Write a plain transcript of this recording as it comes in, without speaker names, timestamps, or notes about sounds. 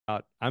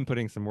I'm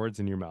putting some words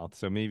in your mouth.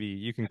 So maybe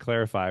you can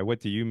clarify, what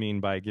do you mean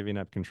by giving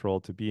up control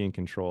to be in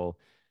control?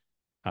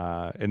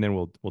 And then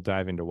we'll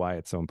dive into why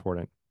it's so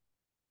important.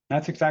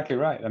 That's exactly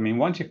right. I mean,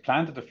 once you've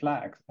planted the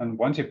flags and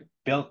once you've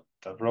built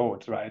the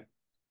roads, right,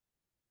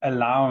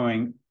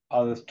 allowing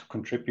others to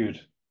contribute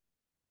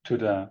to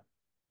the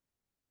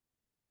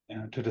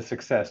to the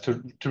success,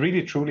 to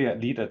really truly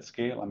lead at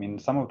scale. I mean,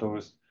 some of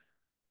those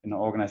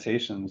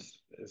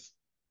organizations is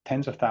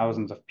tens of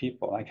thousands of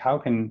people. Like, how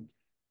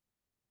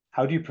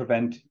do you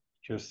prevent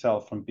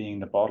yourself from being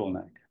the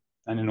bottleneck?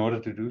 And in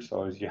order to do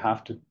so, is you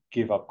have to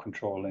give up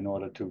control in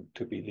order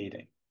to be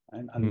leading.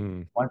 And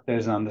Mm, once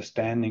there's an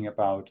understanding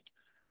about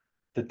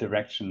the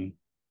direction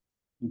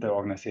the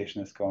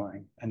organization is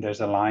going, and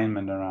there's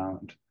alignment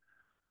around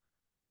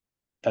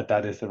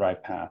that is the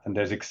right path, and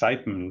there's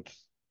excitement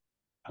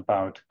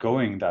about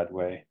going that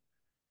way,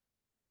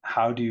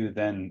 how do you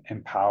then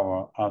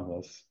empower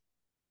others,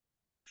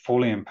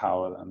 fully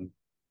empower them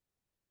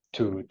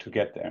to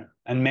get there?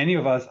 And many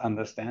of us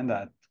understand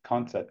that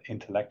concept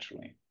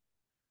intellectually.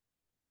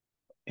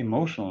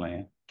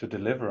 Emotionally, to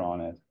deliver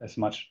on it is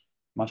much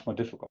more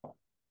difficult.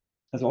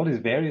 There's all these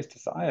various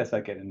desires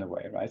that get in the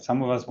way, right?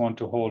 Some of us want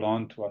to hold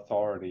on to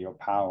authority or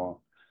power.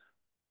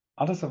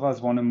 Others of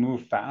us want to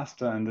move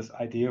faster, and this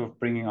idea of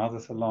bringing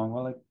others along,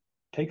 well, it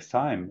takes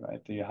time,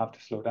 right? You have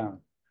to slow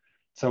down.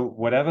 So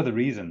whatever the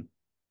reason,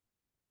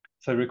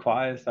 so it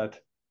requires that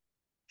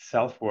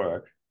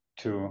self-work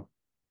to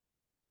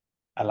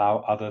allow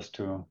others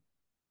to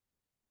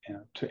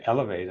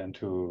elevate and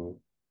to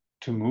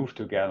move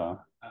together.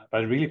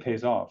 But it really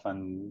pays off,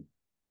 and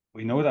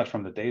we know that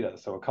from the data.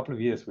 So a couple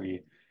of years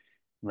we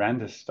ran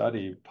this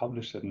study,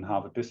 published it in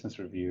Harvard Business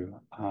Review,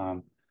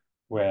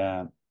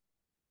 where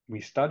we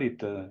studied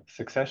the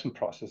succession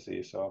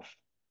processes of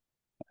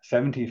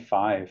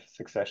 75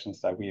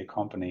 successions that we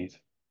accompanied,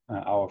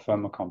 our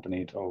firm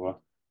accompanied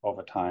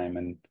over time,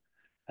 and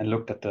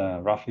looked at the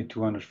roughly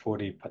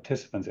 240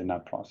 participants in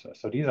that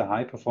process. So these are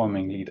high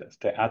performing leaders.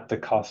 They're at the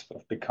cusp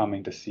of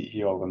becoming the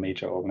CEO of a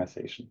major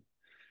organization.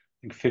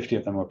 I think 50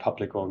 of them were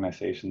public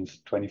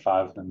organizations,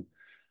 25 of them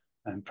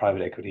and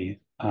private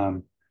equity.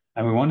 And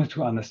we wanted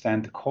to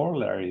understand the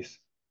corollaries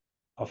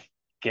of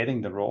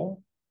getting the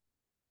role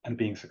and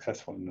being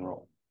successful in the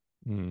role.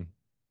 mm,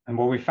 And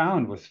what we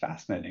found was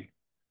fascinating.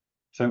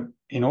 So,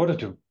 in order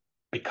to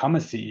become a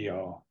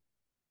CEO,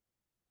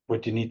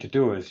 what you need to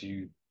do is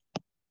you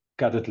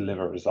got to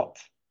deliver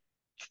results.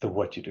 It's the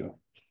what you do.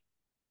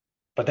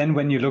 But then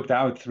when you looked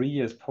out 3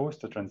 years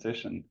post the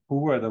transition, who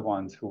were the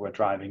ones who were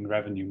driving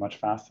revenue much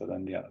faster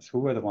than the others? Who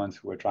were the ones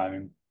who were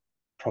driving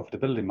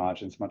profitability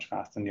margins much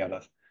faster than the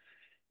others?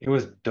 It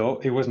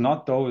was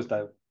not those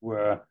that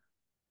were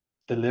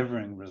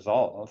delivering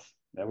results.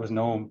 There was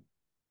no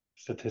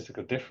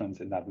statistical difference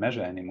in that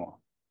measure anymore.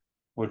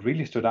 What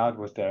really stood out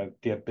was the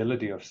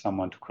ability of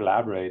someone to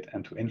collaborate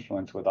and to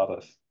influence with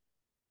others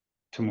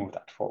to move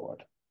that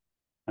forward.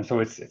 And so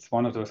it's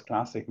one of those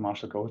classic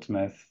Marshall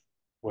Goldsmith,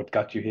 what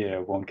got you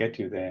here won't get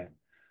you there.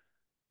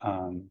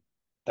 Um,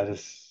 that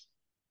is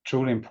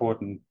truly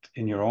important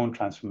in your own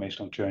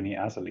transformational journey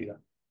as a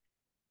leader.